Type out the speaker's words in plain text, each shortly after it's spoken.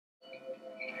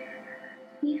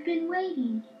We've been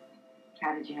waiting.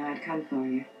 How did you know I'd come for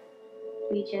you?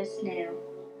 We just knew.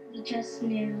 We just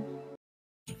knew.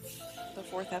 The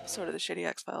fourth episode of the Shitty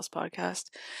X-Files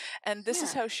podcast. And this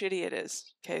is how shitty it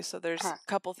is. Okay, so there's a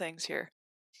couple things here.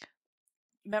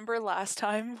 Remember last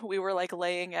time we were like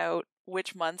laying out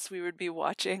which months we would be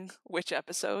watching which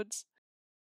episodes?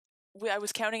 I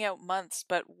was counting out months,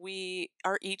 but we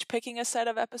are each picking a set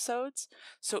of episodes.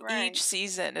 So each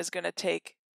season is going to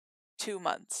take 2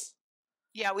 months.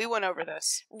 Yeah, we went over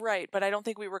this. Right, but I don't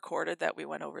think we recorded that we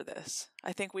went over this.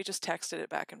 I think we just texted it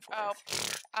back and forth. Oh,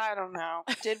 I don't know.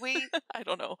 Did we? I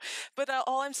don't know. But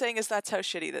all I'm saying is that's how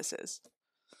shitty this is.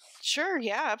 Sure,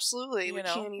 yeah, absolutely. You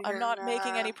know, I'm not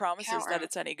making any promises that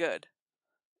it's any good,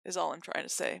 is all I'm trying to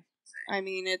say. I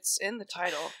mean, it's in the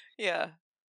title. Yeah.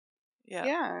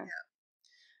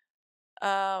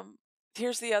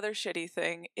 Here's the other shitty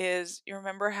thing is, you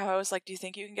remember how I was like, do you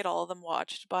think you can get all of them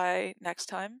watched by next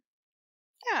time?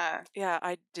 Yeah. Yeah,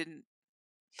 I didn't.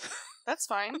 That's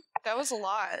fine. That was a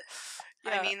lot.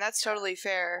 Yeah. I mean, that's totally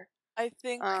fair. I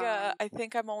think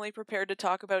I'm only prepared to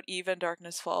talk about Eve and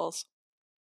Darkness Falls.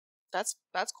 That's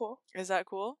cool. Is that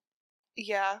cool?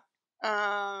 Yeah.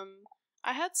 I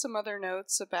had some other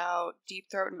notes about Deep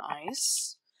Throat and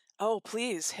Ice. Oh,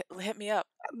 please hit me up.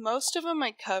 Most of them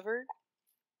I covered.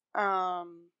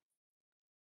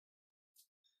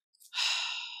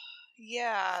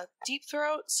 Yeah, Deep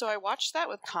Throat. So I watched that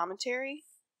with commentary.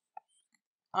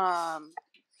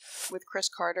 With Chris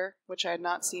Carter, which I had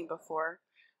not seen before,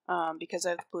 because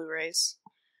I have Blu-rays.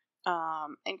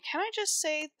 And can I just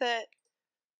say that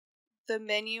the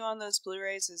menu on those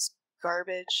Blu-rays is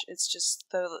garbage? It's just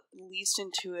the least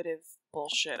intuitive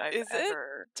bullshit I've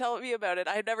ever... Tell me about it.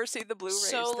 I've never seen the Blu-rays.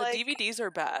 So, the DVDs are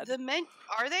bad.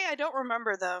 Are they? I don't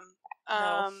remember them.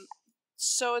 No.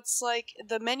 So it's like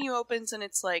the menu opens and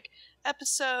it's like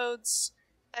episodes,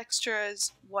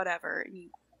 extras, whatever. And you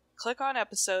click on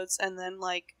episodes and then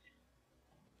like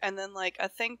a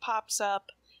thing pops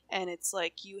up and it's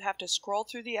like you have to scroll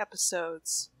through the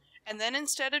episodes. And then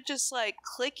instead of just like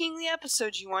clicking the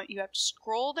episodes you want, you have to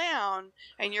scroll down,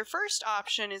 and your first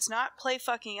option is not play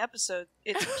fucking episode,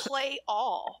 it's play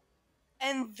all.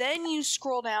 And then you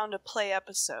scroll down to play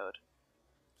episode.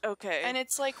 Okay. And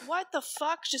it's like, what the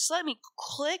fuck? Just let me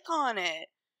click on it.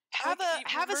 Have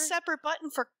a separate button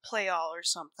for play all or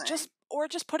something. Just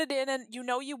put it in and you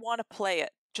want to play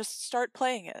it. Just start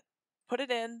playing it. Put it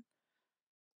in.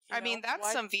 I mean,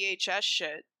 that's some VHS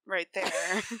shit right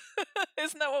there.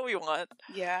 Isn't that what we want?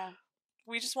 Yeah.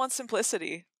 We just want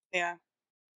simplicity. Yeah.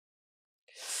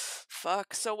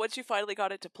 Fuck. So once you finally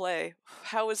got it to play,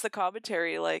 how was the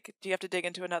commentary? Like, do you have to dig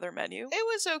into another menu? It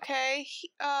was okay.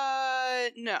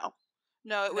 No,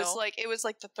 it was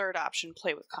like the third option,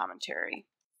 play with commentary.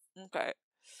 Okay.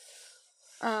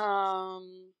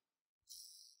 I'm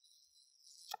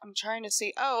trying to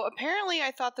see. Oh, apparently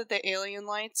I thought that the alien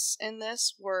lights in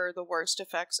this were the worst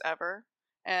effects ever.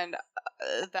 And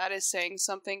that is saying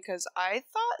something, because I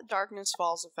thought Darkness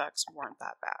Falls effects weren't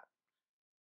that bad.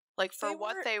 Like, for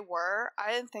what they were,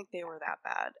 I didn't think they were that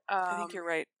bad. I think you're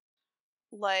right.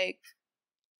 Like,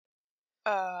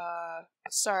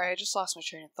 sorry, I just lost my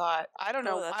train of thought. I don't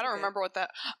know. I don't remember what that...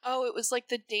 Oh, it was like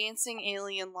the dancing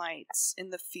alien lights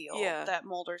in the field that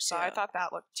Mulder saw. Yeah. I thought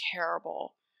that looked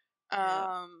terrible.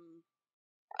 Oh,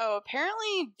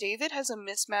 apparently David has a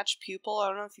mismatched pupil. I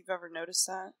don't know if you've ever noticed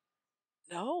that.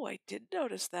 No, I did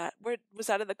notice that. Where was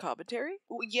that in the commentary?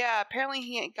 Yeah, apparently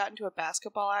he got into a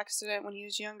basketball accident when he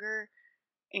was younger,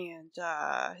 and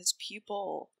his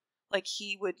pupil, like,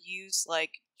 he would use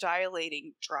like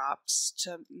dilating drops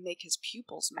to make his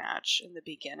pupils match in the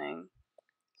beginning.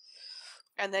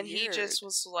 And then he just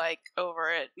was like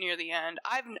over it near the end.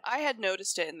 I had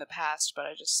noticed it in the past, but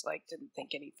I just like didn't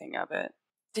think anything of it.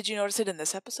 Did you notice it in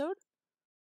this episode?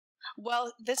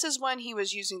 Well, this is when he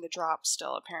was using the drop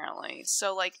still, apparently.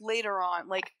 So, like, later on,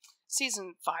 like,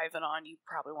 season 5 and on, you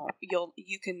probably won't.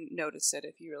 You can notice it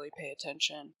if you really pay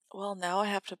attention. Well, now I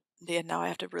have to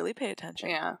really pay attention.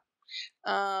 Yeah.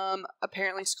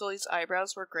 Apparently Scully's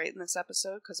eyebrows were great in this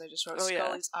episode, because I just wrote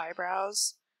Scully's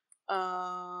eyebrows.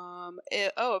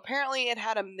 Apparently it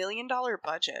had $1 million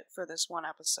budget for this one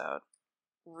episode.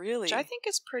 Really? Which I think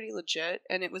is pretty legit.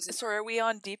 And it was... Sorry, are we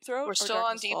on Deep Throat? We're still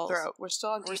on Deep Throat. We're still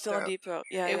on Deep Throat.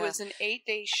 Yeah, it was an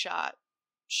 8-day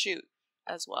shoot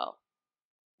as well.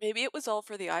 Maybe it was all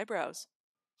for the eyebrows.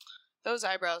 Those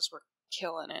eyebrows were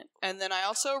killing it. And then I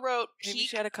also wrote Maybe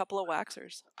she had a couple of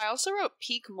waxers. I also wrote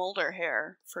peak Mulder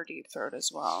hair for Deep Throat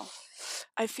as well.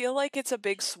 I feel like it's a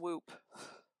big swoop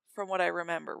from what I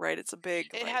remember, right? It's a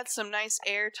big... It had some nice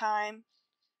air time.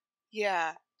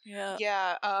 Yeah. Yeah.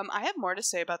 Yeah, I have more to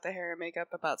say about the hair and makeup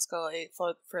about Scully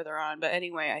further on, but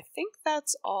anyway, I think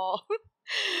that's all.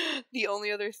 The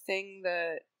only other thing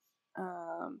that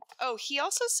oh, he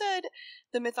also said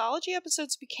the mythology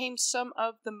episodes became some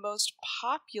of the most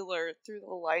popular through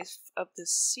the life of the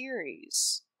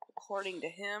series. According to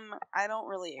him, I don't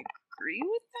really agree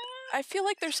with that. I feel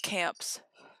like there's camps,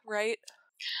 right?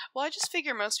 Well, I just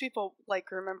figure most people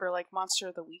like remember like Monster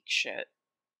of the Week shit.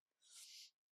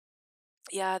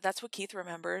 Yeah, that's what Keith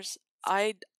remembers.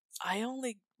 I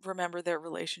only remember their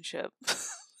relationship.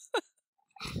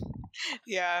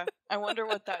 Yeah, I wonder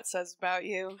what that says about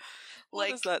you. What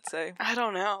does that say? I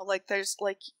don't know. Like, there's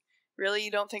like, really,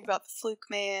 you don't think about the Fluke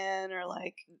Man or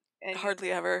like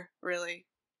hardly ever. Really.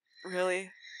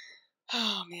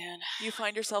 Oh man, you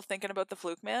find yourself thinking about the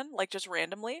Fluke Man like just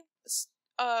randomly?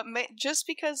 Just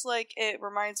because like it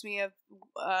reminds me of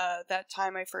that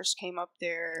time I first came up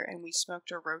there and we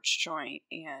smoked a roach joint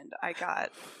and I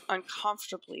got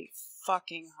uncomfortably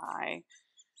fucking high.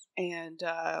 And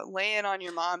laying on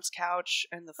your mom's couch,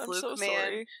 and the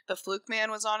Fluke Man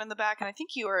was on in the back, and I think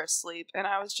you were asleep, and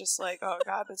I was just like, "Oh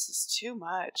God, this is too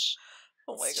much."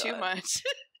 Oh my God, too much.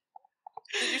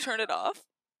 Did you turn it off?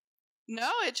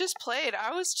 No, it just played.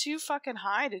 I was too fucking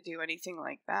high to do anything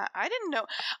like that. I didn't know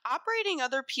operating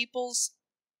other people's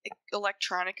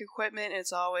electronic equipment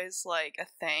is always like a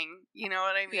thing. You know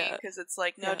what I mean? Because it's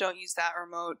like, no, don't use that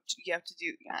remote. You have to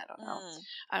do. I don't know.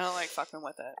 I don't like fucking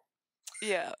with it.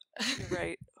 Yeah, you're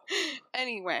right.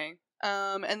 Anyway,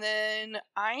 and then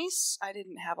Ice, I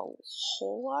didn't have a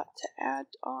whole lot to add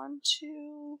on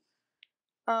to.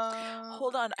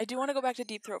 Hold on, I do want to go back to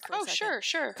Deep Throat for a second. Oh,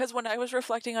 sure. Because when I was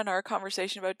reflecting on our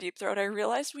conversation about Deep Throat, I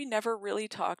realized we never really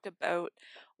talked about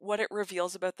what it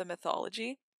reveals about the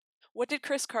mythology. What did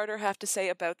Chris Carter have to say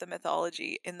about the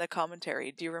mythology in the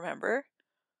commentary? Do you remember?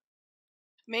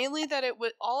 Mainly that it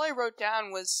was, all I wrote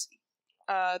down was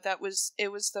it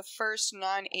was the first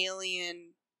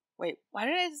non-alien. Wait, why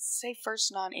did I say first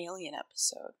non-alien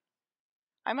episode?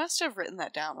 I must have written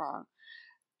that down wrong.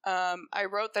 I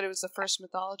wrote that it was the first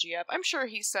mythology ep. I'm sure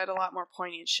he said a lot more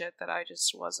poignant shit that I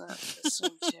just wasn't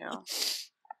listening to.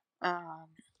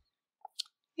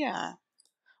 Yeah.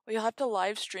 Well, you'll have to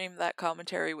live stream that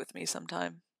commentary with me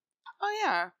sometime. Oh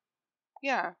yeah.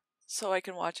 Yeah. So I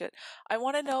can watch it. I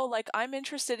want to know, like, I'm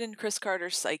interested in Chris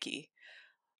Carter's psyche.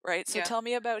 Right, so tell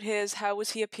me about how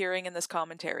was he appearing in this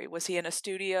commentary? Was he in a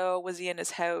studio? Was he in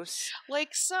his house?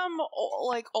 Like some,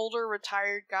 like, older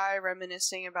retired guy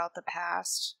reminiscing about the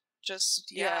past.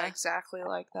 Just, exactly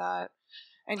like that.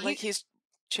 And like he's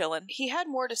chilling. He had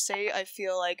more to say, I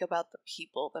feel like, about the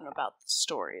people than about the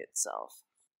story itself.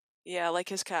 Yeah, like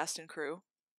his cast and crew.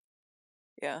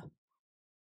 Yeah.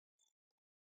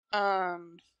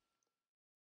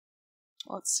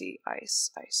 Let's see,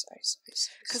 Ice.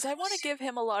 Because I want to give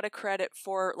him a lot of credit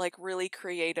for, like, really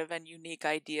creative and unique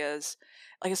ideas,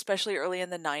 like, especially early in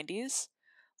the 90s,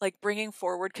 like, bringing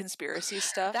forward conspiracy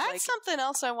stuff. That's like, something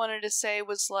else I wanted to say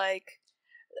was, like,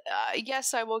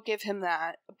 yes, I will give him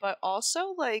that, but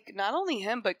also, like, not only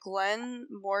him, but Glenn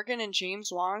Morgan and James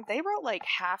Wong, they wrote, like,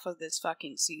 half of this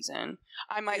fucking season.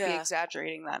 I might be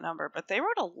exaggerating that number, but they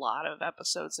wrote a lot of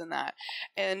episodes in that,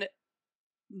 and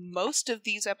most of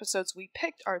these episodes we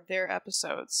picked are their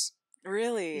episodes.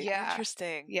 Really? Yeah.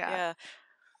 Interesting. Yeah.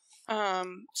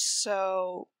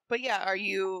 So, but yeah,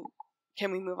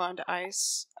 can we move on to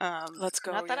Ice? Let's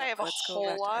go. Not that I have a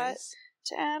whole lot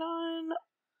to add on.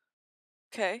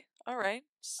 Okay. All right.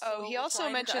 So he also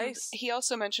mentioned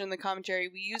in the commentary,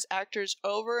 we use actors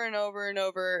over and over and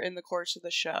over in the course of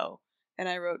the show. And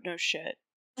I wrote, no shit.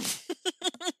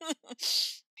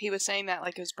 He was saying that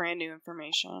like it was brand new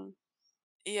information.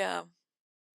 Yeah.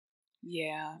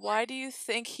 Yeah. Why do you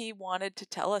think he wanted to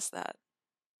tell us that?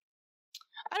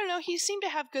 I don't know. He seemed to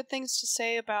have good things to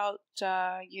say about,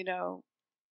 the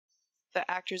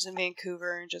actors in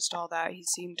Vancouver and just all that. He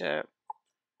seemed to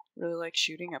really like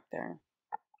shooting up there.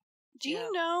 Do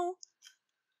you know,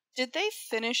 did they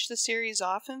finish the series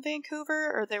off in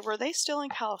Vancouver, or were they still in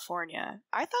California?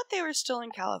 I thought they were still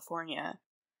in California.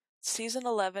 Season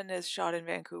 11 is shot in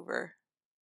Vancouver.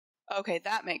 Okay,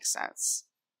 that makes sense.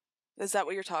 Is that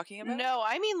what you're talking about? No,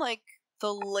 I mean like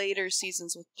the later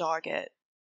seasons with Doggett.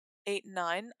 8 and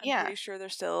 9? I'm pretty sure they're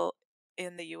still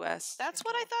in the US. That's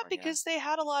what I thought, because they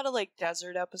had a lot of like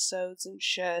desert episodes and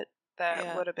shit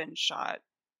that would have been shot,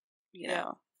 you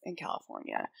know, in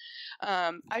California.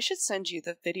 I should send you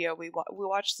the video. We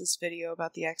watched this video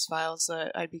about the X-Files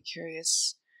that I'd be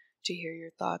curious to hear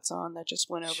your thoughts on, that just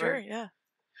went over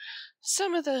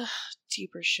some of the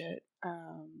deeper shit.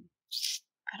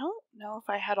 I don't know if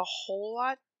I had a whole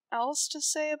lot else to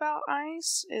say about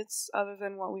Ice. It's other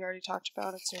than what we already talked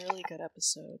about. It's a really good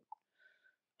episode.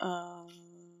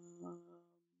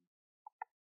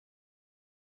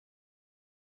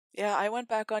 Yeah, I went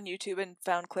back on YouTube and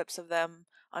found clips of them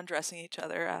undressing each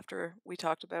other after we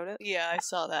talked about it. Yeah, I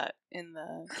saw that in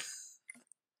the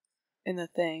in the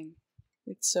thing.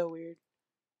 It's so weird.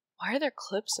 Why are there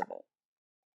clips of it?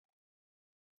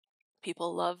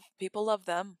 People love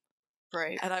them.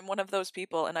 Right. And I'm one of those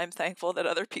people, and I'm thankful that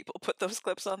other people put those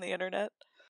clips on the internet.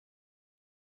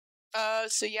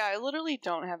 So yeah, I literally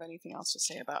don't have anything else to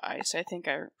say about Ice. I think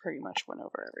I pretty much went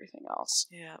over everything else.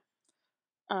 Yeah.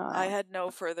 I had no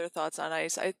further thoughts on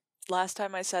Ice. Last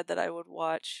time I said that I would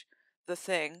watch The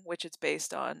Thing, which it's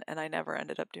based on, and I never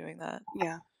ended up doing that.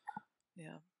 Yeah.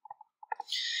 Yeah.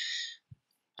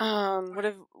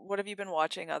 What have you been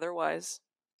watching otherwise?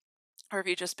 Or have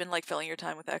you just been like filling your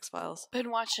time with X-Files?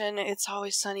 Been watching It's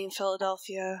Always Sunny in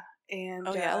Philadelphia, and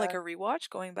oh yeah, like a rewatch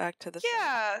going back to the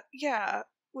yeah,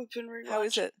 we've been rewatching. How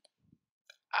is it?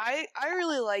 I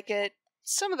really like it.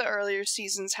 Some of the earlier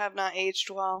seasons have not aged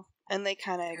well, and they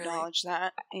kind of acknowledge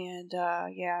that. And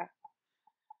yeah,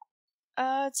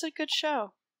 it's a good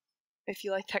show if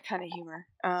you like that kind of humor.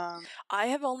 I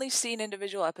have only seen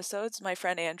individual episodes. My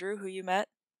friend Andrew, who you met,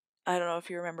 I don't know if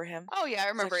you remember him. Oh yeah, I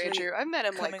remember Andrew. I've met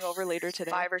him coming like over later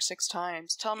today 5 or 6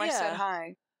 times. Tell him I said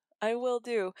hi. I will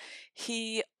do.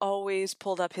 He always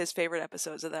pulled up his favorite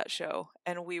episodes of that show,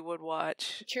 and we would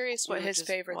watch. I'm curious what his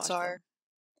favorites are.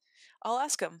 I'll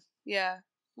ask him. Yeah,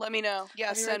 let me know.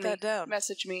 Yeah, send me. Down.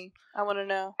 Message me. I want to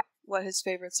know what his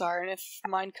favorites are, and if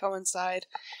mine coincide.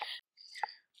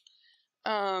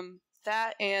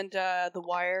 That and The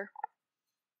Wire.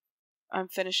 I'm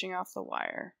finishing off The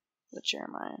Wire with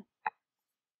Jeremiah.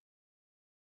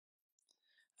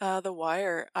 The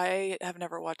Wire. I have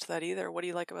never watched that either. What do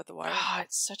you like about The Wire? Oh,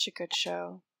 it's such a good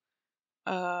show.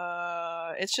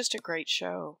 It's just a great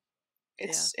show.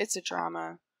 It's a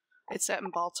drama. It's set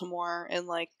in Baltimore in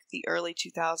like the early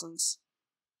 2000s.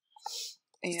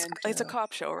 And it's a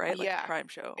cop show, right? Like yeah, a crime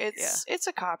show. It's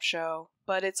a cop show,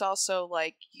 but it's also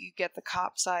like you get the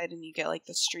cop side and you get like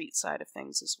the street side of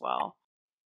things as well.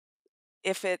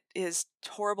 If it is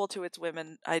horrible to its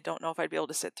women, I don't know if I'd be able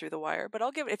to sit through The Wire, but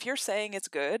I'll give it. If you're saying it's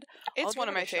good, it's one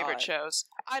of my favorite shows.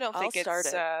 I don't think it's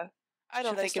I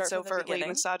don't think it's overtly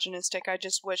misogynistic. I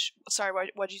just wish. Sorry,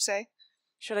 what'd you say?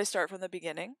 Should I start from the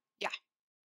beginning? Yeah,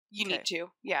 you need to.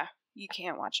 Yeah, you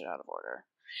can't watch it out of order.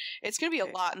 It's going to be a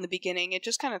lot in the beginning. It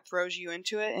just kind of throws you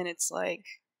into it, and it's like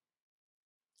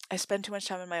I spend too much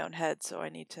time in my own head, so I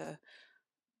need to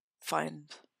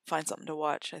find something to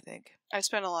watch, I think. I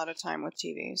spend a lot of time with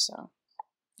TV, so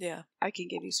yeah, I can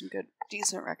give you some good,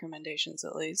 decent recommendations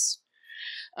at least.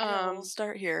 We'll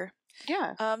start here.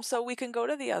 Yeah. So we can go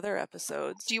to the other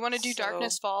episodes. Do you want to do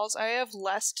Darkness Falls? I have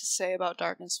less to say about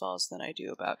Darkness Falls than I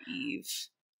do about Eve.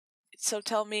 So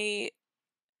tell me.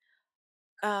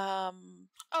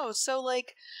 So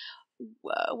like,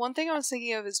 one thing I was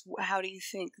thinking of is how do you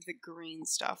think the green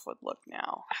stuff would look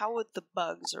now? How would the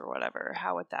bugs or whatever?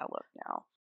 How would that look now?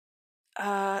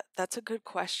 That's a good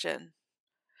question.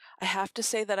 I have to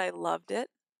say that I loved it,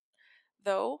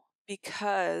 though,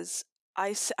 because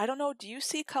I don't know, do you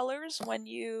see colors when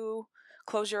you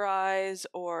close your eyes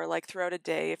or like throughout a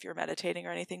day if you're meditating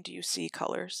or anything? Do you see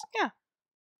colors? Yeah.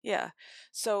 Yeah.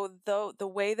 So the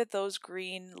way that those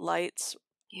green lights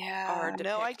are depicted,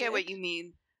 I get what you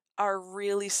mean. Are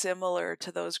really similar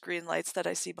to those green lights that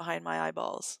I see behind my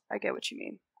eyeballs. I get what you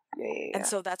mean. Yeah. And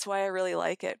so that's why I really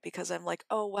like it, because I'm like,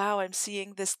 oh wow, I'm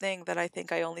seeing this thing that I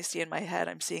think I only see in my head.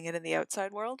 I'm seeing it in the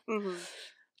outside world. Mm-hmm.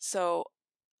 So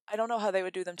I don't know how they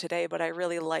would do them today, but I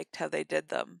really liked how they did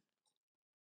them.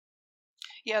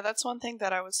 Yeah, that's one thing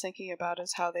that I was thinking about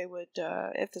is how they would,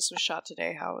 if this was shot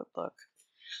today, how it would look.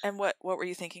 And what were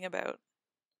you thinking about?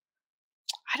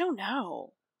 I don't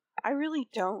know. I really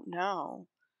don't know.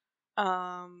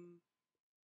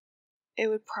 It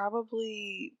would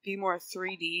probably be more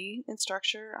 3D in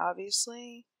structure,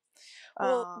 obviously.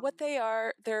 Well, what they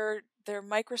are, they're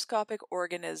microscopic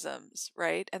organisms,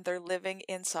 right? And they're living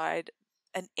inside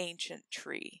an ancient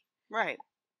tree. Right.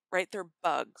 Right? They're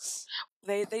bugs.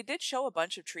 They did show a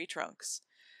bunch of tree trunks.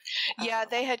 Yeah,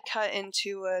 they had cut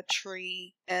into a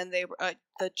tree, and they were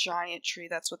the giant tree.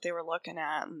 That's what they were looking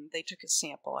at, and they took a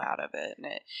sample out of it, and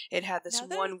it had this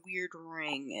one weird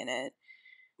ring in it.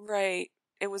 Right.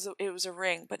 It was a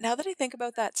ring. But now that I think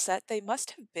about that set, they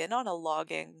must have been on a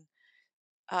logging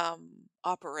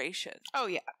operation. Oh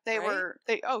yeah, they were.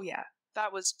 Oh yeah,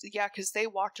 that was because they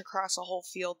walked across a whole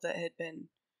field that had been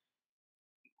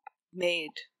made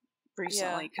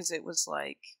recently because it was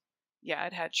like. Yeah,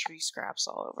 it had tree scraps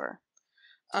all over.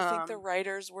 Do you think the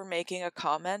writers were making a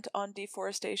comment on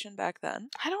deforestation back then?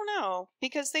 I don't know,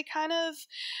 because they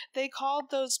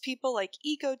called those people like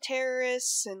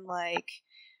eco-terrorists and like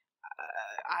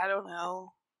I don't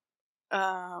know.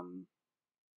 I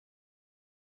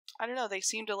don't know. They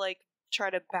seem to like try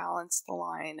to balance the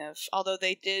line of, although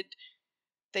they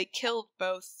killed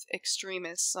both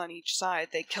extremists on each side.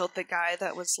 They killed the guy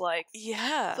that was like,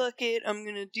 yeah, fuck it, I'm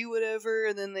gonna do whatever,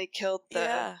 and then they killed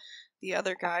the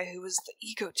other guy who was the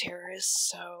eco-terrorist.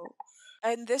 So,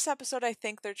 in this episode, I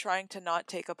think they're trying to not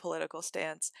take a political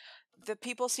stance. The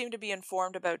people seem to be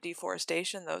informed about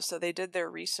deforestation, though, so they did their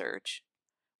research,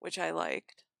 which I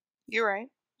liked. You're right.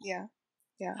 Yeah.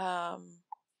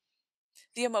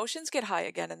 The emotions get high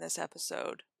again in this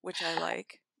episode, which I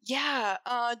like. Yeah.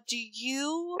 Do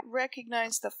you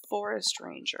recognize the forest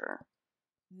ranger?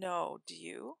 No. Do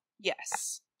you?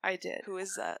 Yes, I did. Who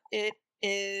is that? It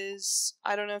is,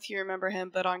 I don't know if you remember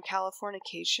him, but on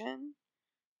Californication,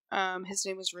 his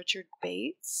name was Richard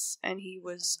Bates, and he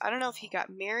was, I don't know if he got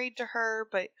married to her,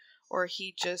 or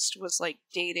he just was like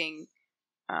dating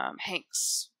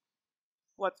Hank's,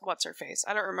 what's her face?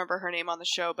 I don't remember her name on the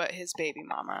show, but his baby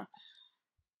mama.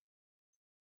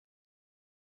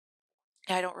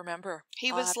 I don't remember.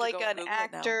 He was like an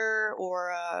actor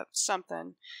or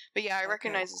something. But yeah, I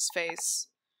recognize his face.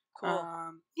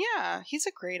 Cool. Yeah, he's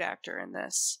a great actor in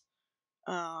this.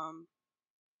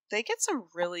 They get some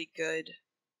really good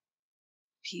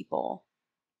people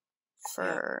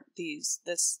for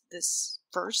this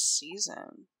first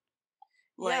season.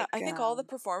 Yeah, I think all the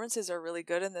performances are really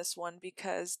good in this one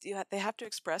because they have to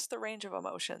express the range of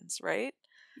emotions, right?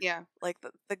 Yeah. Like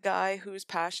the guy who's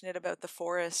passionate about the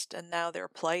forest and now their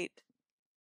plight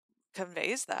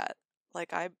conveys that.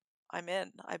 Like I'm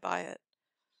in. I buy it.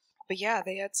 But yeah,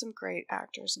 they had some great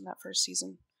actors in that first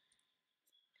season.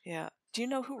 Yeah. Do you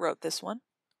know who wrote this one?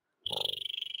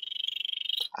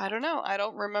 I don't know. I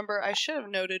don't remember. I should have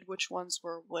noted which ones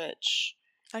were which.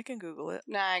 I can Google it.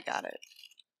 Nah, I got it.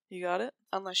 You got it?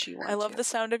 Unless you want I love the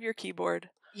sound of your keyboard.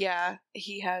 Yeah,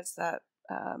 he has that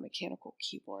mechanical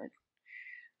keyboard.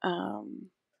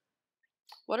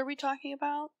 What are we talking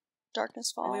about?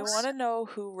 Darkness Falls? We want to know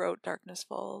who wrote Darkness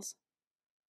Falls.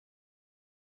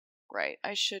 Right,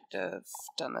 I should have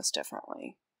done this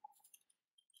differently.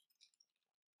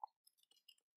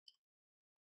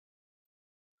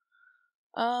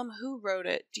 Who wrote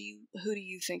it? Who do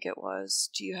you think it was?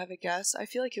 Do you have a guess? I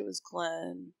feel like it was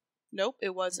Glenn. Nope,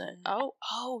 it wasn't.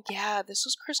 Oh, yeah, this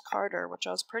was Chris Carter, which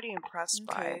I was pretty impressed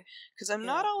by. Because I'm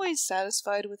not always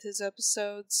satisfied with his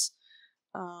episodes.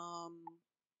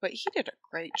 But he did a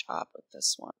great job with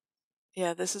this one.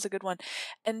 Yeah, this is a good one.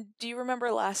 And do you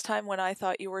remember last time when I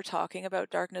thought you were talking about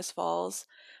Darkness Falls,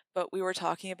 but we were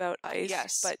talking about ice?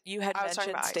 Yes. But you had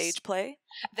mentioned stage play?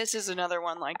 This is another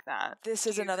one like that. This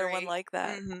is another one like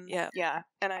that. Mm-hmm. Yeah. Yeah,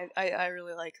 and I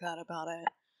really like that about it.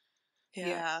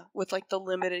 Yeah, with like the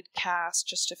limited cast,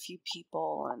 just a few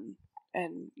people,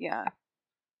 and yeah.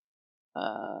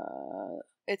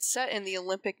 It's set in the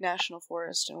Olympic National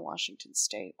Forest in Washington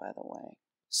State, by the way.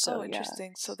 So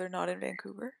interesting. So they're not in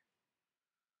Vancouver?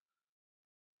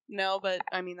 No, but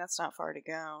I mean that's not far to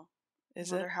go. I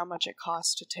wonder how much it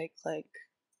costs to take like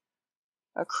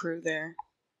a crew there.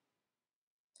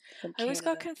 I always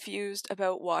got confused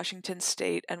about Washington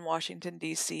State and Washington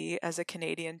D.C. as a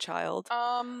Canadian child.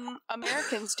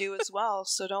 Americans do as well,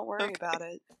 so don't worry about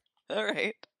it. All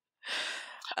right.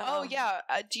 Oh yeah,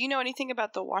 do you know anything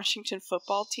about the Washington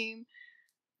football team?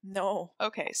 No.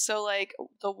 Okay, so like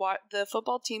the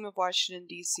football team of Washington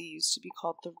D.C. used to be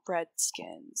called the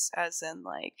Redskins, as in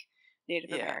like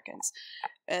Native Americans,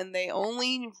 and they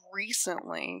only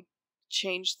recently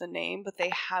changed the name, but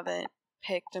they haven't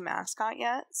picked a mascot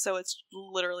yet, so it's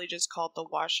literally just called the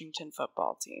Washington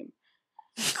football team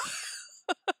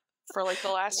for like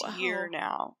the last year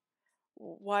now.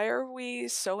 Why are we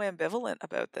so ambivalent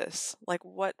about this? Like,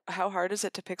 how hard is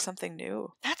it to pick something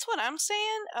new? That's what I'm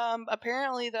saying.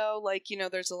 Apparently though, like, you know,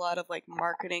 there's a lot of like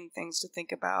marketing things to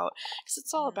think about, because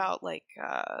it's all about like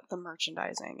the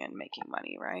merchandising and making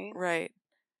money, right? Right.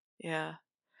 Yeah.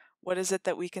 What is it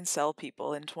that we can sell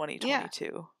people in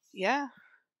 2022? Yeah.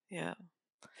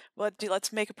 Well,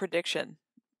 let's make a prediction.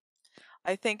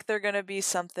 I think they're going to be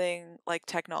something like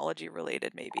technology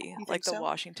related, maybe. Like the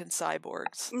Washington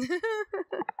cyborgs.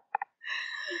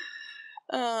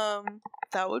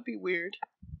 That would be weird.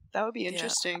 That would be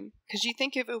interesting. Because you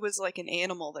think if it was like an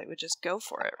animal, they would just go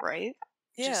for it, right?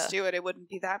 Yeah. Just do it. It wouldn't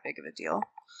be that big of a deal.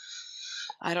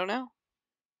 I don't know.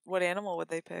 What animal would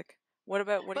they pick? What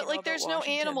But like, there's no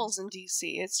animals in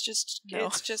DC. It's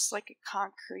just like a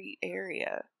concrete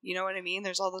area. You know what I mean?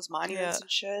 There's all those monuments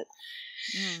and shit.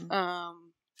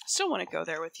 Still want to go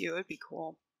there with you. It'd be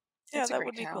cool. Yeah, that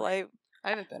would be cool. I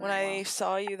haven't been when I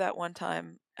saw you that one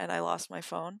time and I lost my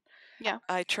phone. Yeah.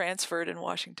 I transferred in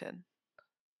Washington.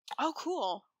 Oh,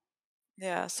 cool.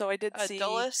 Yeah, so I did see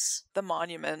Dulles? the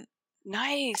monument.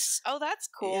 Nice. Oh, that's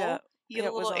cool. Yeah, You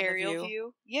have a little on the aerial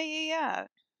view. Yeah.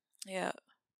 Yeah.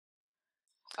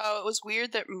 Oh, it was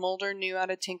weird that Mulder knew how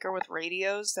to tinker with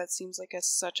radios. That seems like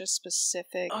such a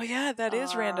specific. Oh yeah, that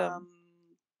is random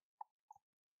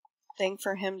thing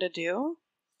for him to do.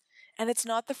 And it's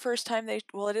not the first time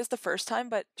well, it is the first time,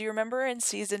 but do you remember in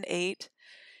season 8,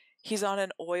 he's on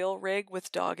an oil rig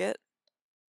with Doggett?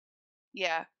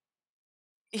 Yeah.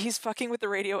 He's fucking with the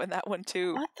radio in that one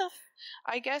too. What the?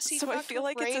 I guess he. So I feel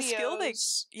like it's a skill they.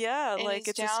 Yeah, like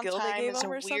it's a skill they gave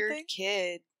him or something. Weird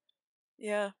kid.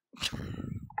 Yeah.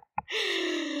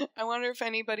 I wonder if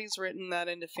anybody's written that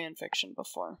into fan fiction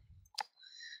before.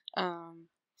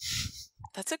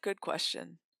 That's a good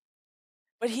question.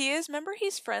 But remember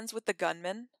he's friends with the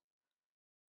gunman?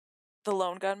 The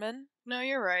lone gunman? No,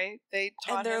 you're right. They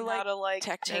taught him how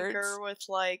to tinker with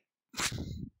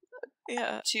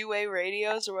yeah, two-way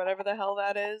radios or whatever the hell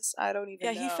that is. I don't even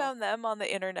know. Yeah, he found them on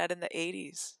the internet in the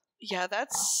 80s. Yeah,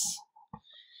 that's...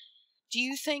 Do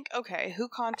you think... Okay, who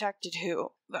contacted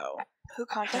who, though? Who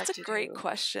contacted That's a great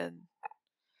question.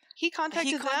 He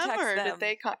contacted them, or did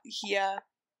they... Yeah.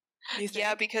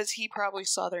 Yeah, because he probably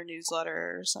saw their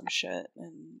newsletter or some shit.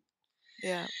 And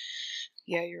yeah.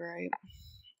 Yeah, you're right.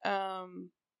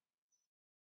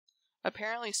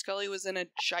 Apparently Scully was in a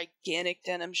gigantic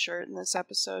denim shirt in this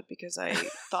episode because I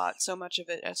thought so much of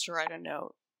it as to write a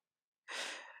note.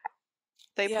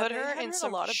 They put her in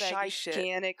some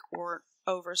gigantic or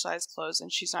oversized clothes,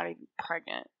 and she's not even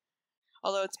pregnant.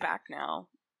 Although it's back now.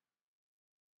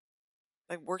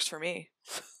 Like, works for me.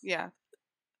 Yeah.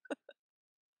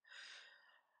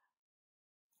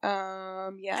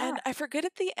 Yeah. And I forget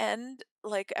at the end,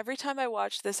 like, every time I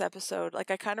watch this episode,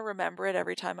 like, I kind of remember it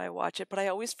every time I watch it, but I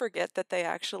always forget that they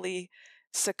actually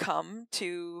succumb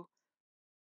to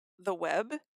the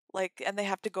web, like, and they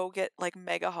have to go get, like,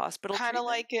 mega hospital kind of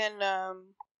like in,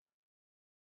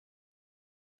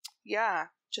 yeah,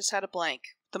 just had a blank.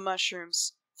 The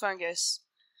mushrooms, fungus.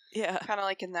 Yeah. Kind of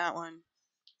like in that one.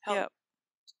 Yeah.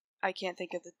 I can't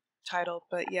think of the title,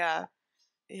 but yeah.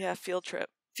 Yeah, Field Trip.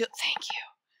 Thank you.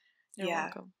 You're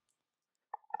welcome.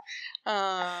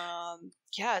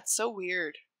 Yeah, it's so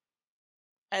weird.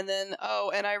 And then,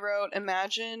 and I wrote,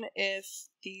 imagine if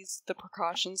the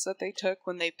precautions that they took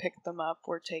when they picked them up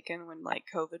were taken when, like,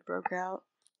 COVID broke out.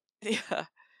 Yeah.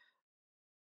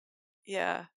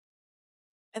 Yeah.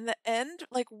 And the end,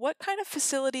 like, what kind of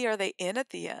facility are they in at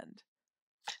the end?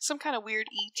 Some kind of weird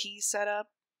ET setup.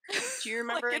 Do you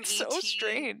remember like, it's in ET? So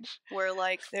strange. Where,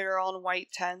 like, they're all in white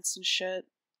tents and shit.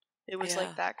 It was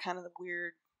like that kind of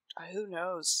weird, who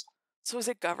knows? So is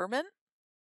it government?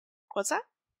 What's that?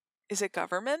 Is it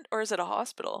government or is it a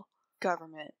hospital?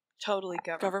 Government. Totally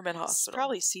government. Government hospital. It's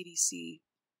probably CDC.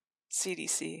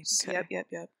 CDC. Okay.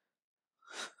 Yep.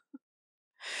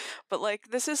 But, like,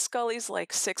 this is Scully's,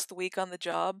 like, 6th week on the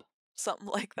job. Something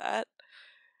like that.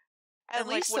 At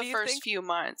least the first few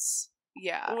months.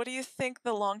 Yeah. What do you think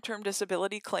the long-term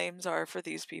disability claims are for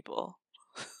these people?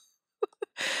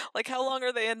 Like, how long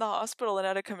are they in the hospital and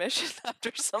out of commission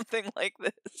after something like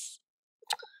this?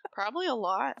 Probably a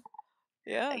lot.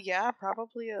 Yeah. Yeah,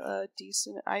 probably a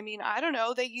decent... I mean, I don't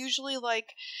know. They usually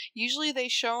they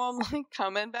show them, like,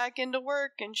 coming back into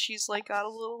work, and she's, like, got a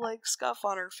little, like, scuff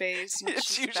on her face, and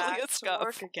it's she's usually back a scuff. to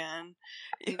work again.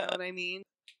 You know what I mean?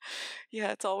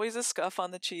 Yeah, it's always a scuff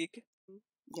on the cheek.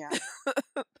 Yeah.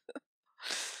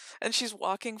 And she's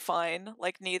walking fine.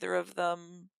 Like, neither of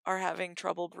them are having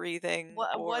trouble breathing.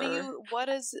 What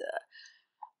is...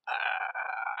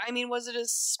 I mean, was it a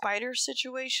spider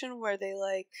situation where they,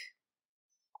 like...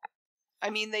 I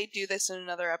mean, they do this in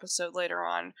another episode later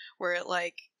on, where it,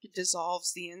 like,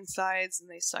 dissolves the insides and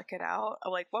they suck it out.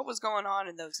 Like, what was going on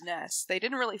in those nests? They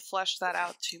didn't really flesh that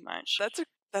out too much.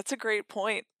 That's a great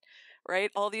point, right?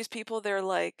 All these people, they're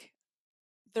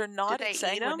not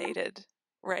exsanguinated,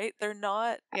 right? They're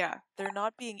not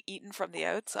being eaten from the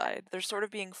outside. They're sort of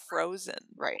being frozen.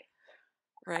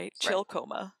 Right. Chill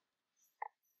coma.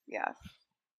 Yeah.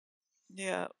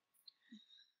 Yeah.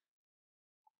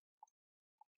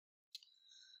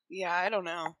 Yeah, I don't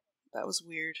know. That was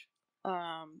weird.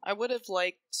 I would have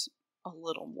liked a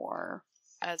little more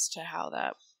as to how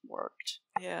that worked.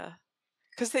 Yeah.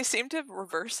 Because they seem to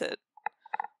reverse it.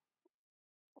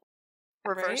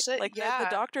 Reverse it? Like, the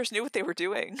doctors knew what they were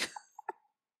doing.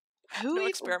 No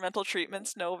experimental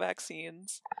treatments, no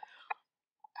vaccines.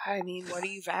 I mean, what are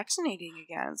you vaccinating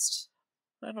against?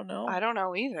 I don't know. I don't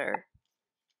know either.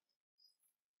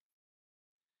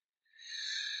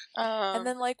 And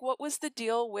then, like, what was the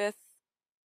deal with,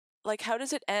 like, how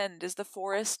does it end? Is the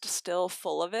forest still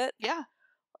full of it? Yeah.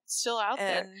 It's still out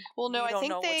there. Well, no, I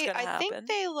think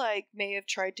they like may have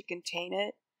tried to contain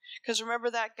it. Because remember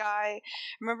that guy?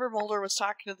 Remember Mulder was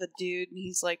talking to the dude, and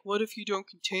he's like, "What if you don't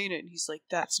contain it?" And he's like,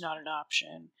 "That's not an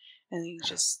option." And then you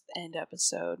just end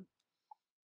episode.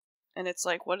 And it's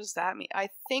like, what does that mean? I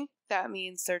think that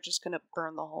means they're just gonna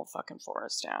burn the whole fucking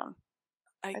forest down.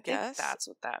 I guess think that's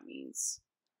what that means.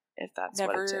 If that's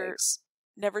what it takes.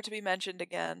 Never to be mentioned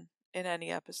again in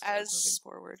any episode moving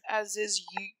forward. As is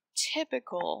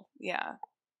typical, yeah.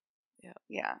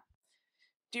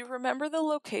 Do you remember the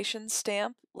location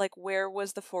stamp? Like, where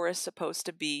was the forest supposed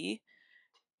to be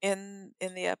in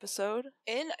the episode?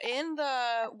 In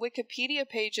the Wikipedia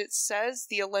page, it says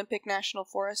the Olympic National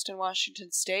Forest in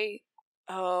Washington State.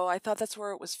 Oh, I thought that's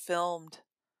where it was filmed.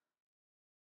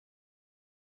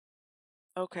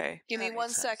 Okay. Give me 1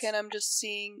 second. I'm just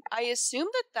seeing. I assume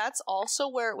that that's also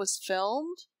where it was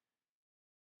filmed.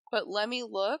 But let me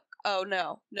look. Oh,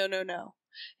 no.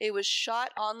 It was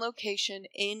shot on location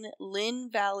in Lynn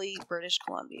Valley, British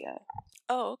Columbia.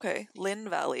 Oh, okay. Lynn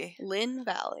Valley.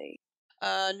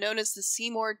 Known as the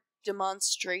Seymour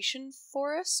Demonstration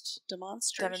Forest?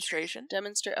 Demonstration?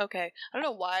 Okay. I don't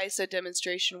know why I said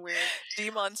demonstration weird.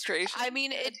 Demonstration? I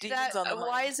mean,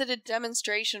 why is it a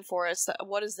demonstration forest?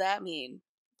 What does that mean?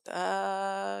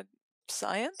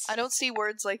 Science? I don't see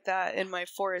words like that in my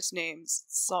forest names.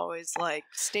 It's always, like,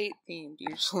 state-themed,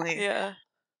 usually. Yeah.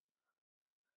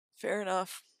 Fair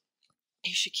enough.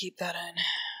 You should keep that in.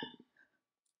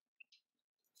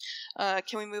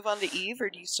 Can we move on to Eve, or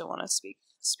do you still want to speak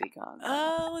on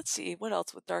that? Let's see. What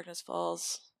else with Darkness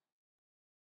Falls?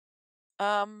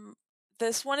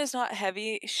 This one is not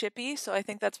heavy shippy, so I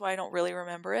think that's why I don't really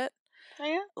remember it. Oh,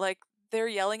 yeah? Like, they're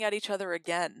yelling at each other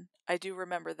again. I do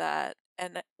remember that.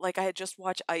 And, like, I had just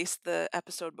watched Ice the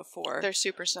episode before. They're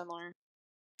super similar.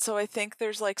 So I think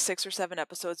there's, like, 6 or 7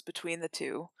 episodes between the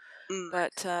two.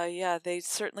 But, yeah, they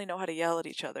certainly know how to yell at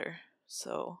each other.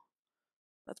 So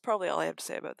that's probably all I have to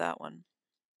say about that one.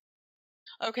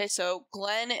 Okay, so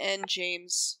Glenn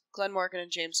Morgan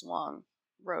and James Wong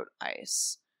wrote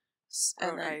Ice.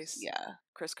 Ice. Yeah.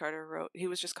 Chris Carter wrote. He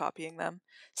was just copying them,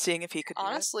 seeing if he could do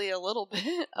Honestly, a little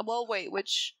bit. Well, wait,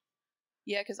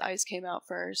 yeah, because Ice came out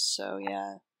first, so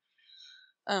yeah.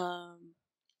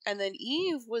 And then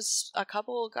Eve was a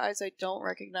couple of guys I don't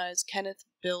recognize, Kenneth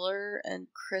Biller and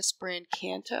Chris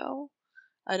Brancanto.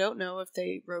 I don't know if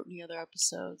they wrote any other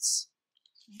episodes.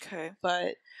 Okay.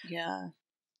 But, yeah.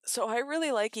 So I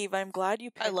really like Eve. I'm glad you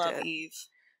picked it. I love Eve.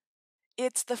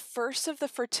 It's the first of the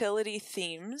fertility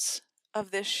themes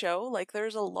of this show. Like,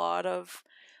 there's a lot of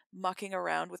mucking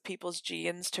around with people's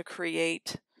genes to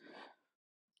create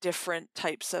different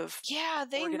types of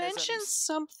they organisms. mentioned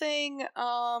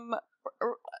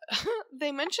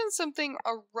something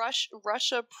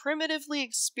Russia primitively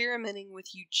experimenting with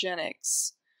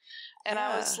eugenics, and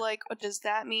I was like, does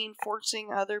that mean forcing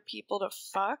other people to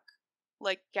fuck,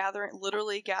 like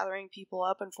literally gathering people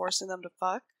up and forcing them to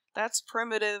fuck? That's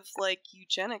primitive, like,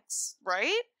 eugenics,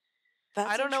 right?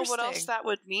 I don't know what else that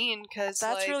would mean, because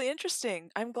that's really interesting.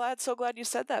 I'm so glad you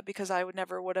said that, because I would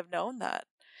have known that.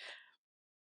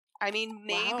 I mean,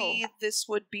 maybe this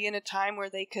would be in a time where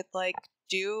they could, like,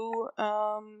 do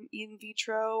in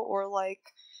vitro or,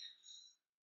 like,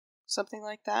 something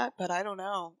like that, but I don't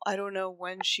know. I don't know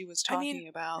when she was talking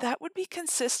about. That would be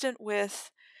consistent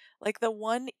with, like, the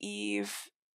one Eve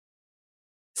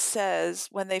says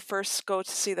when they first go to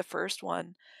see the first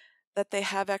one, that they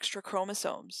have extra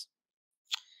chromosomes.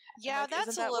 Yeah, that's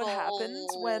isn't that what happens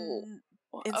when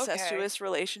incestuous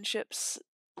relationships,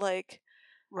 like,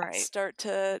 start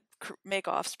to make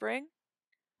offspring?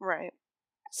 Right.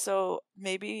 So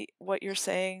maybe what you're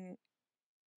saying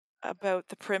about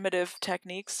the primitive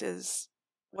techniques is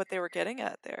what they were getting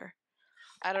at there.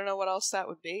 I don't know what else that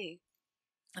would be.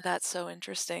 That's so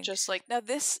interesting. Just like, now,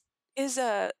 this is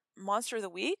a Monster of the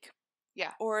Week?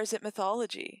 Yeah. Or is it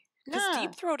mythology? Because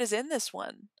Deep Throat is in this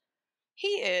one. He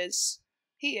is.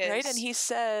 Right? And he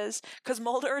says, because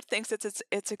Mulder thinks it's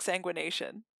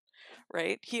exsanguination,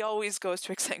 right? He always goes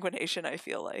to exsanguination, I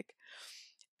feel like.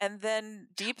 And then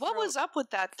Deep Throat... What was up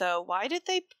with that, though? Why did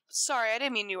they... Sorry, I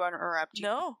didn't mean to interrupt you.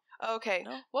 No. Okay.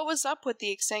 No. What was up with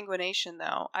the exsanguination,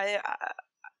 though?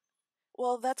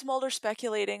 Well, that's Mulder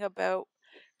speculating about...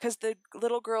 Because the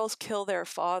little girls kill their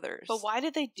fathers. But why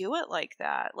did they do it like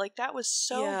that? Like, that was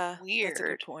so weird. That's a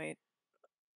good point.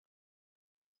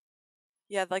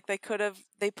 Yeah, like they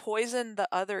poisoned the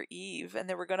other Eve, and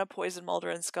they were going to poison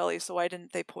Mulder and Scully, so why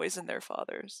didn't they poison their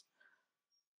fathers?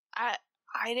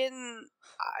 I didn't.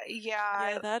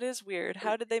 Yeah, that is weird.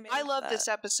 How did they manage I love that? this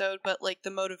episode, but like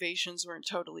the motivations weren't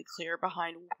totally clear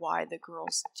behind why the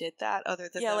girls did that, other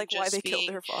than them like just why they being killed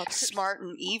their fathers. smart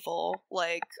and evil.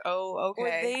 Like, oh, okay.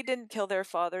 Or they didn't kill their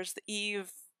fathers. The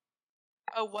Eve.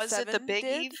 Oh, was it the big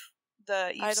did? Eve?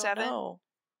 The Eve I 7? don't know.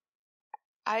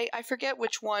 I forget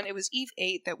which one. It was Eve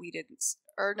 8 that we didn't.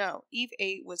 Or no, Eve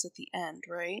 8 was at the end,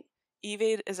 right? Eve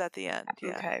 8 is at the end.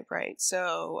 Yeah. Okay, right.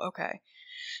 So okay.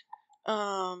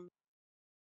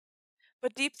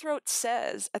 But Deep Throat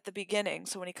says at the beginning,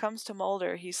 so when he comes to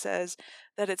Mulder, he says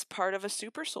that it's part of a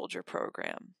super soldier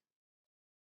program.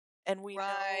 And we know,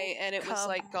 and it was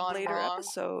like gone later wrong.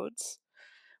 Episodes,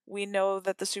 we know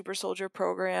that the super soldier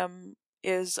program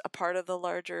is a part of the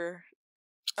larger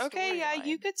Okay, yeah, storyline.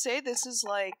 you could say this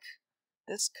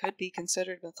could be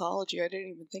considered mythology. I didn't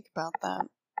even think about that.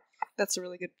 That's a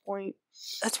really good point.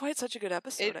 That's why it's such a good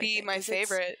episode. It'd be my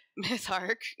favorite myth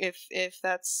arc if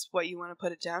that's what you want to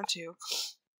put it down to.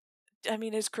 I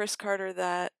mean, is Chris Carter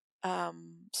that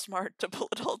smart to pull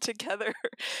it all together?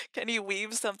 Can he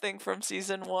weave something from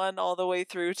season 1 all the way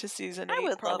through to season 8? I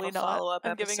would Probably love a not. follow-up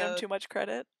I'm episode. giving him too much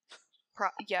credit.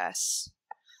 Yes.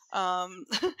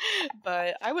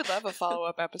 But I would love a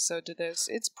follow-up episode to this.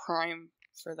 It's prime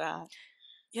for that.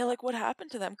 Yeah, like what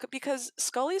happened to them? Because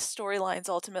Scully's storylines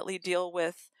ultimately deal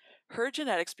with her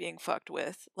genetics being fucked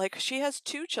with. Like, she has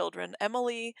 2 children.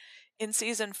 Emily, in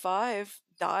season 5,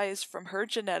 dies from her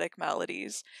genetic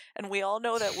maladies. And we all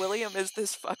know that William is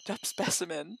this fucked up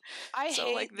specimen. I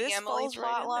hate the Emily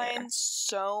plotline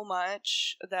so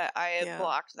much that I had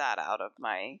blocked that out of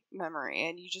my memory,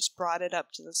 and you just brought it up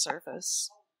to the surface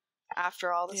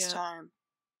after all this time.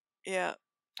 Yeah.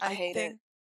 I hate it.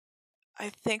 I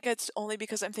think it's only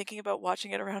because I'm thinking about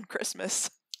watching it around Christmas.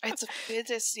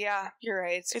 Yeah, you're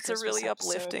right. It's a really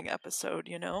uplifting episode,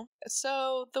 you know?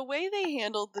 So, the way they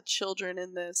handled the children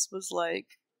in this was like,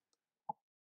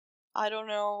 I don't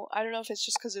know if it's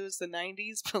just because it was the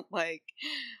 90s, but like,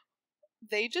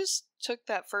 they just took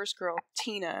that first girl,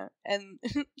 Tina, and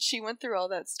she went through all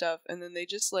that stuff, and then they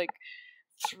just like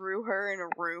threw her in a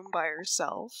room by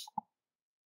herself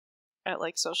at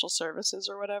like social services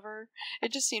or whatever.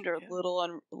 It just seemed a little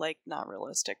not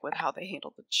realistic with how they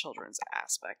handled the children's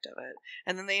aspect of it.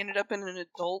 And then they ended up in an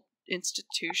adult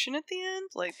institution at the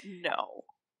end. Like, no,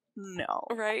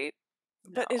 right?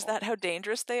 No. But is that how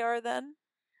dangerous they are then?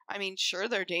 I mean, sure,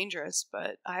 they're dangerous,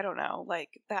 but I don't know. Like,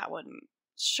 that wouldn't.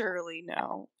 Surely that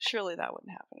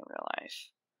wouldn't happen in real life.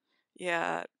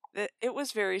 Yeah, it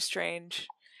was very strange.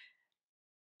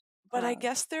 But I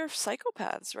guess they're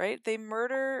psychopaths, right? They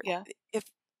murder. Yeah.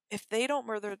 If they don't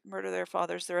murder their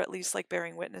fathers, they're at least like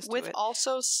bearing witness to it. With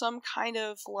also some kind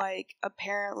of like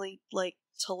apparently like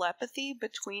telepathy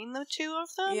between the two of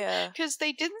them. Yeah. Because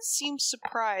they didn't seem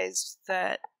surprised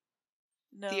that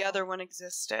the other one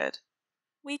existed.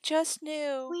 We just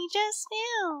knew.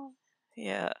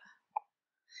 Yeah.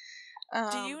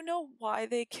 Do you know why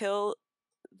they kill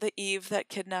the Eve that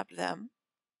kidnapped them?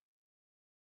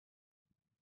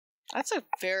 That's a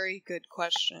very good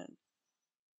question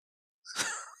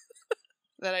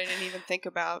that I didn't even think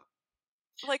about.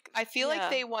 Like, I feel like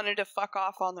they wanted to fuck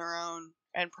off on their own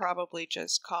and probably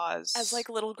just cause as like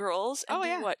little girls and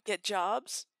do what? Get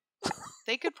jobs?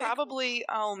 They could probably.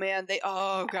 Oh man,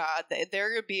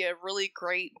 there could be a really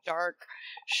great dark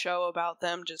show about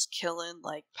them just killing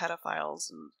like pedophiles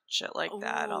and shit like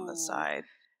that on the side.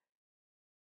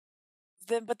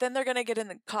 But then they're gonna get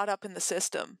caught up in the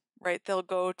system. Right, they'll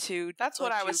go to. That's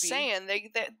what I was saying.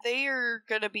 They are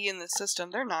going to be in the system.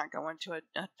 They're not going to an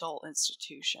adult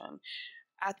institution.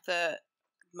 At the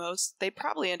most, they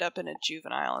probably end up in a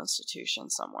juvenile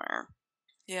institution somewhere.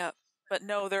 Yeah, but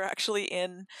no, they're actually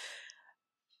in.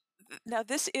 Now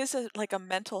this is like a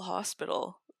mental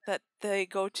hospital that they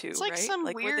go to. It's like right? some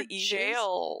like weird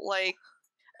jail, like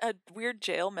a weird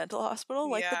jail mental hospital.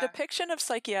 Like the depiction of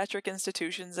psychiatric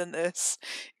institutions in this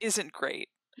isn't great.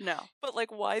 No. But,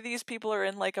 like, why these people are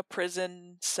in, like, a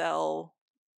prison cell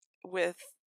with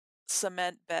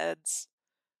cement beds.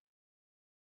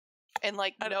 And,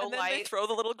 like, no and then light. They throw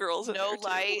the little girls in no there,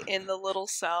 light in the little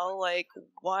cell. Like,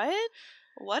 what?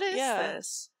 What is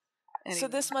this? Anyway. So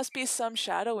this must be some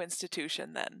shadow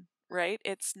institution then, right?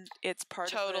 It's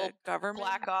part of the government.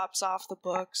 Black Ops off the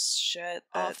books shit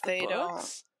that they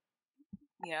don't.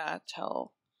 Yeah,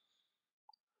 tell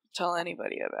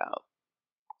anybody about.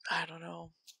 I don't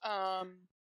know.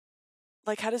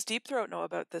 Like, how does Deep Throat know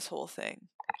about this whole thing?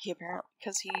 He apparently,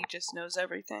 because he just knows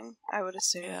everything, I would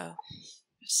assume. Yeah.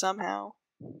 Somehow.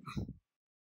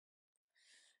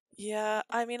 Yeah,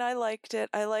 I mean, I liked it.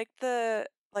 I liked their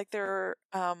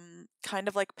kind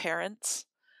of like parents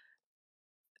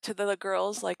to the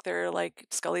girls, like they're like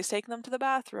Scully's taking them to the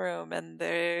bathroom and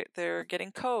they're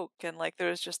getting Coke, and like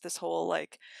there's just this whole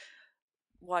like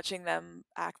watching them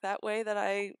act that way that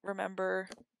I remember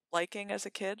liking as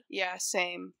a kid. Yeah,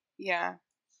 same. Yeah.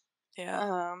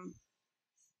 Yeah.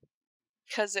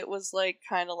 Because it was like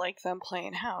kind of like them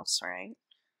playing house, right?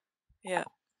 Yeah.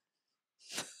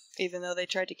 Even though they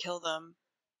tried to kill them.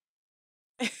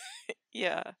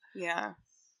 Yeah. Yeah.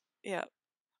 Yeah.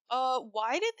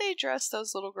 Why did they dress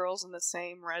those little girls in the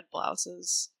same red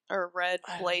blouses or red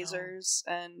blazers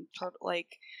and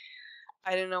like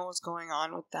I didn't know what was going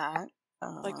on with that.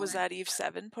 Like, was that Eve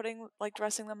 7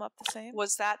 dressing them up the same?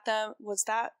 Was that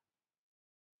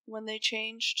when they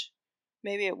changed?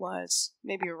 Maybe it was.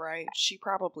 Maybe you're right. She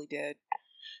probably did.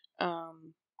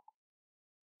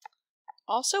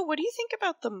 Also, what do you think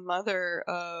about the mother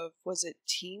of, was it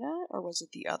Tina or was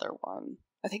it the other one?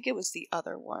 I think it was the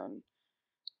other one.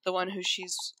 The one who she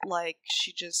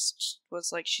just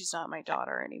was like, she's not my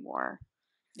daughter anymore.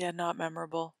 Yeah, not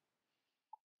memorable.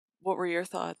 What were your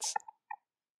thoughts?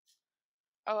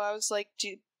 Oh, I was like,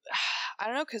 I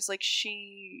don't know, because like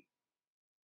she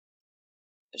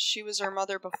was her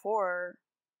mother before.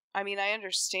 I mean, I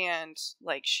understand,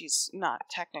 like, she's not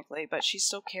technically, but she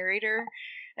still carried her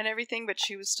and everything, but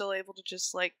she was still able to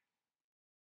just, like,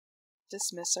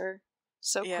 dismiss her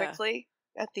so quickly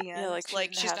at the end. Yeah, like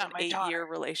she's not my 8-year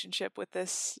relationship with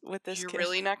this You're kid.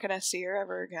 really not going to see her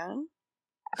ever again?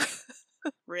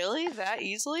 Really? That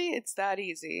easily? It's that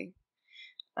easy.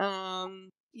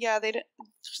 Yeah,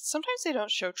 sometimes they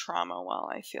don't show trauma well,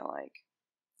 I feel like.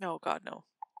 No, God, no.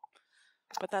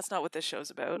 But that's not what this show's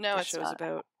about. No, this show's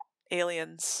about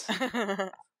aliens.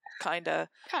 Kinda.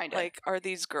 Like, are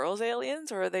these girls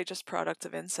aliens or are they just products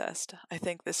of incest? I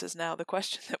think this is now the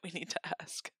question that we need to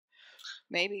ask.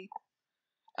 Maybe.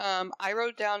 I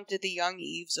wrote down, did the young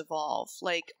Eves evolve?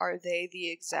 Like, are they the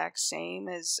exact same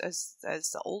as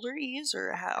the older Eves,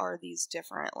 or are these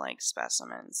different, like,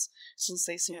 specimens? Since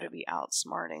they seem to be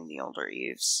outsmarting the older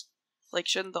Eves. Like,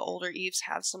 shouldn't the older Eves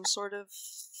have some sort of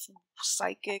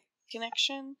psychic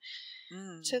connection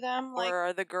to them? Like, or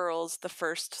are the girls the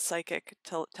first psychic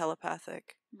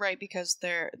telepathic? Right, because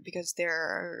they're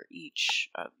each,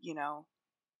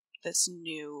 this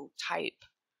new type.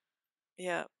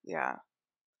 Yeah. Yeah.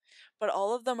 But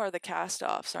all of them are the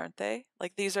cast-offs, aren't they?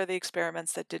 Like, these are the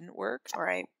experiments that didn't work. All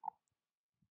right.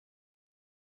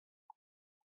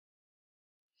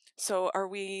 So are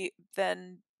we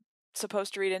then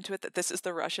supposed to read into it that this is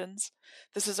the Russians?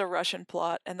 This is a Russian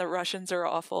plot, and the Russians are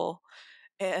awful,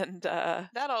 and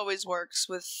that always works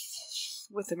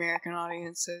with American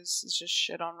audiences. It's just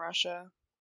shit on Russia.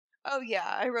 Oh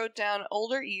yeah, I wrote down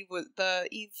older Eve with the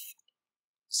Eve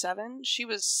 7. She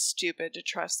was stupid to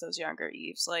trust those younger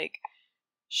Eves. Like,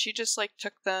 she just like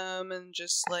took them and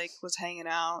just like was hanging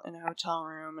out in a hotel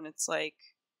room, and it's like,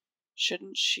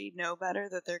 shouldn't she know better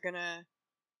that they're gonna?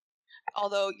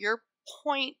 Although your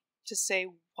point to say,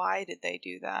 why did they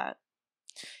do that?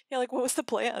 Yeah, like, what was the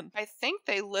plan? I think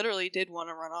they literally did want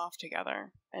to run off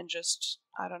together and just,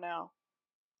 I don't know.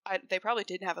 They probably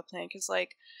didn't have a plan because,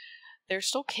 like, they're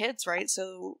still kids, right?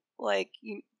 So, like,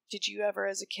 did you ever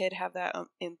as a kid have that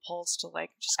impulse to,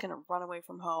 like, just gonna run away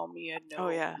from home? You had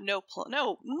no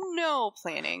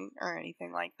planning or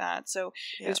anything like that. So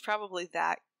it was probably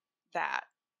that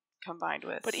combined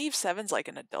with. But Eve 7's like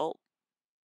an adult.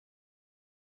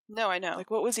 No, I know. Like,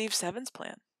 what was Eve 7's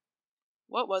plan?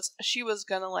 She was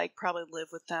gonna, like, probably live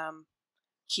with them,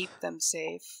 keep them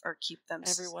safe, or keep them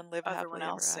everyone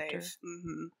else safe.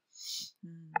 Mm-hmm.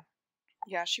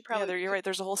 Yeah, she probably. Yeah, you're right.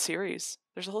 There's a whole series.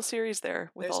 There's a whole series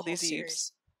there with all these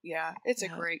Eves. Yeah, it's a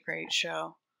great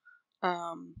show.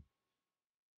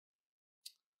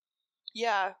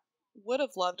 Yeah, would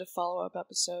have loved a follow-up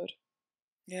episode.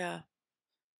 Yeah.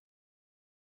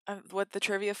 What the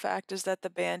trivia fact is that the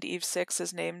band Eve 6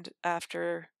 is named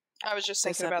after. I was just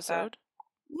thinking about that.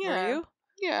 Yeah. Were you?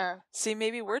 Yeah. See,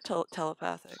 maybe we're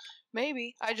telepathic.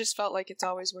 Maybe. I just felt like it's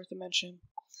always worth a mention.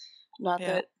 Not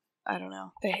that, I don't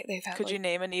know. They've had. Could you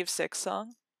name an Eve 6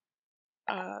 song?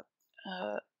 I'm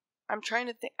trying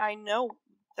to think. I know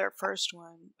their first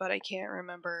one, but I can't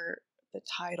remember the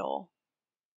title.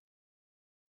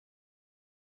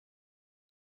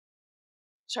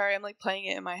 Sorry, I'm like playing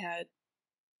it in my head.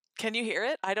 Can you hear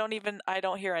it? I don't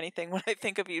hear anything when I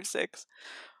think of Eve 6.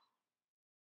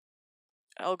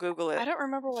 I'll Google it. I don't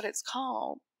remember what it's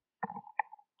called.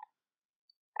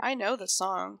 I know the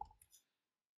song.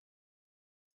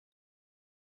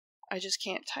 I just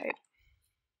can't type.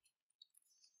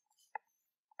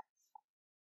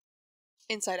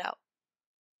 Inside Out.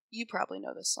 You probably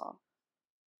know this song.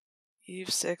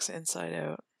 Eve 6 Inside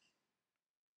Out.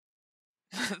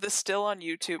 The still on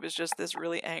YouTube is just this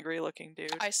really angry looking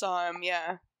dude. I saw him,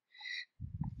 yeah.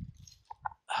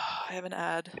 I have an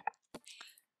ad.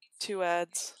 2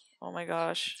 ads. Oh my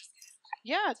gosh.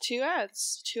 Yeah, 2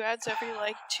 ads. 2 ads every,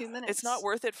 2 minutes. It's not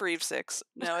worth it for Eve 6.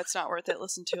 No, it's not worth it.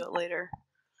 Listen to it later.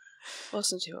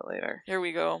 Listen to it later. Here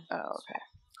we go. Oh, okay.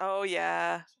 Oh,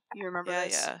 yeah. You remember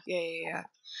this? Yeah.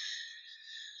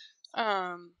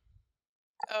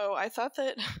 Oh, I thought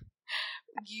that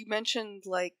you mentioned,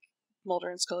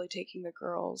 Mulder and Scully taking the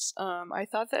girls. I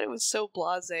thought that it was so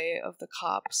blasé of the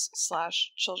cops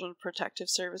 / Children's Protective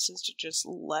Services to just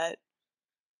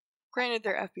granted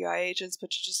they're FBI agents,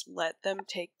 but to just let them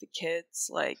take the kids,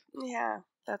 yeah,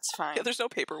 that's fine. Yeah, there's no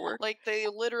paperwork. They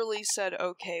literally said,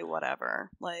 okay, whatever.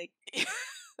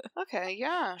 Okay,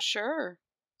 yeah, sure.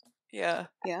 Yeah.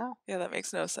 Yeah. Yeah, that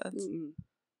makes no sense.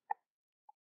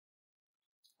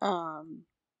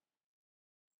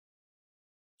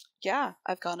 Yeah,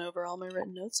 I've gone over all my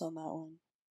written notes on that one.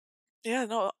 Yeah,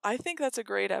 no, I think that's a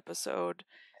great episode.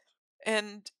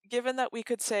 And given that we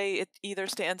could say it either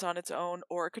stands on its own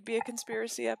or it could be a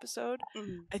conspiracy episode,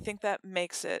 I think that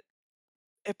makes it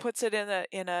puts it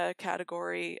in a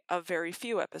category of very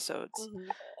few episodes.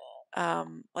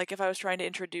 If I was trying to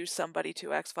introduce somebody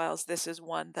to X-Files, this is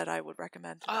one that I would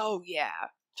recommend. Oh, yeah,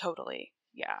 totally.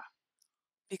 Yeah.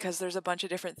 Because there's a bunch of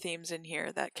different themes in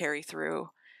here that carry through.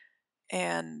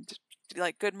 And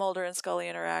good Mulder and Scully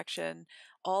interaction.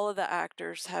 All of the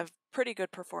actors have pretty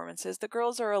good performances. The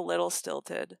girls are a little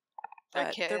stilted. They're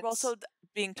kids. They're also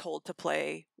being told to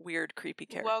play weird, creepy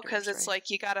characters. Well, because it's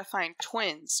you gotta find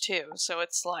twins, too. So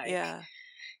it's Yeah.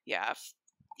 Yeah,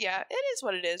 it is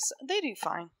what it is. They do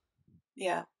fine.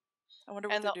 Yeah. I wonder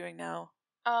what they're doing now.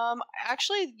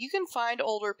 Actually, you can find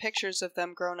older pictures of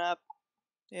them grown up.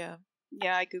 Yeah.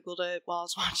 Yeah, I googled it while I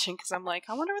was watching because I'm I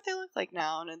wonder what they look like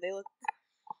now, and they look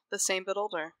the same but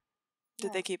older.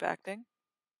 Did they keep acting?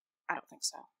 I don't think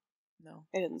so. No.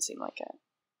 It didn't seem like it.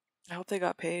 I hope they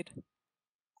got paid.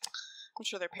 I'm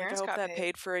sure their parents got paid. I hope that paid.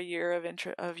 paid for a year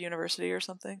of university or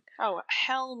something. Oh,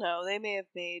 hell no. They may have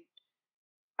made...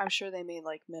 I'm sure they made,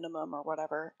 minimum or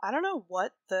whatever. I don't know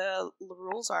what the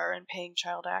rules are in paying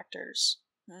child actors.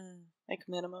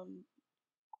 Minimum...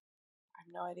 I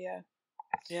have no idea.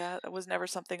 Yeah, that was never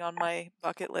something on my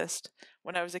bucket list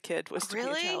when I was a kid, was to be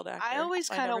a child actor. I always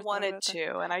kind of wanted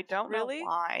to, and I don't know Really?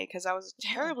 why, because I was a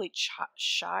terribly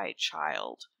shy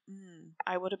child.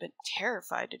 I would have been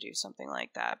terrified to do something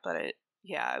like that, but it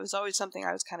was always something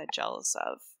I was kind of jealous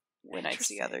of when I'd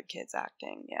see other kids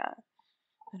acting, yeah.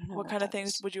 I don't know what kind of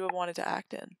things would you have wanted to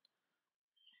act in?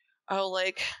 Oh,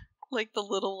 like the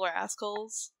Little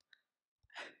Rascals.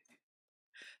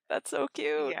 That's so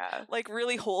cute. Yeah.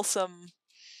 Really wholesome,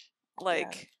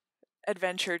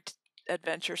 adventure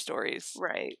stories.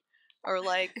 Right. Or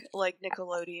like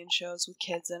Nickelodeon shows with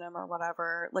kids in them or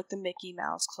whatever. Like the Mickey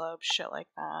Mouse Club, shit like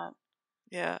that.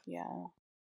 Yeah. Yeah.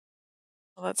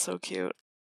 Well, that's so cute.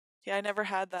 Yeah, I never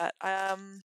had that. I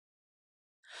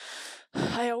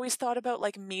always thought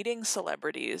about meeting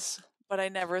celebrities, but I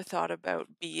never thought about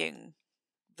being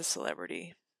the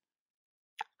celebrity.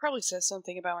 Probably says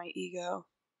something about my ego.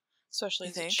 Especially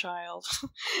as a child.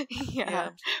 yeah,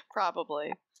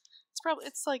 probably. It's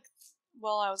I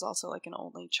was also I was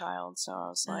only child, so I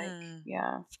was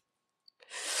yeah.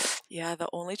 Yeah, the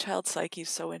only child psyche is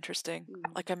so interesting.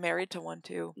 I'm married to one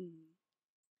too.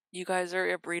 You guys are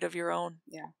a breed of your own.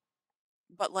 Yeah.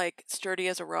 But sturdy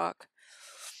as a rock.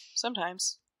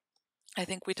 Sometimes. I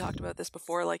think we talked about this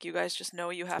before, you guys just know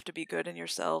you have to be good in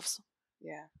yourselves.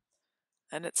 Yeah.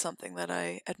 And it's something that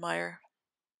I admire.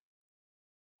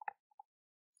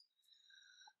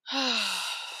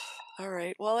 All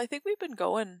right. Well, I think we've been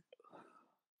going.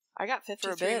 I got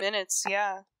 53 minutes.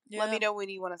 Yeah. Let me know when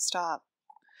you want to stop.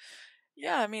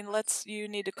 Yeah, I mean, you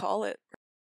need to call it.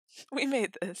 We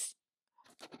made this.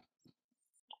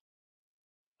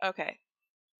 Okay.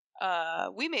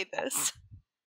 We made this.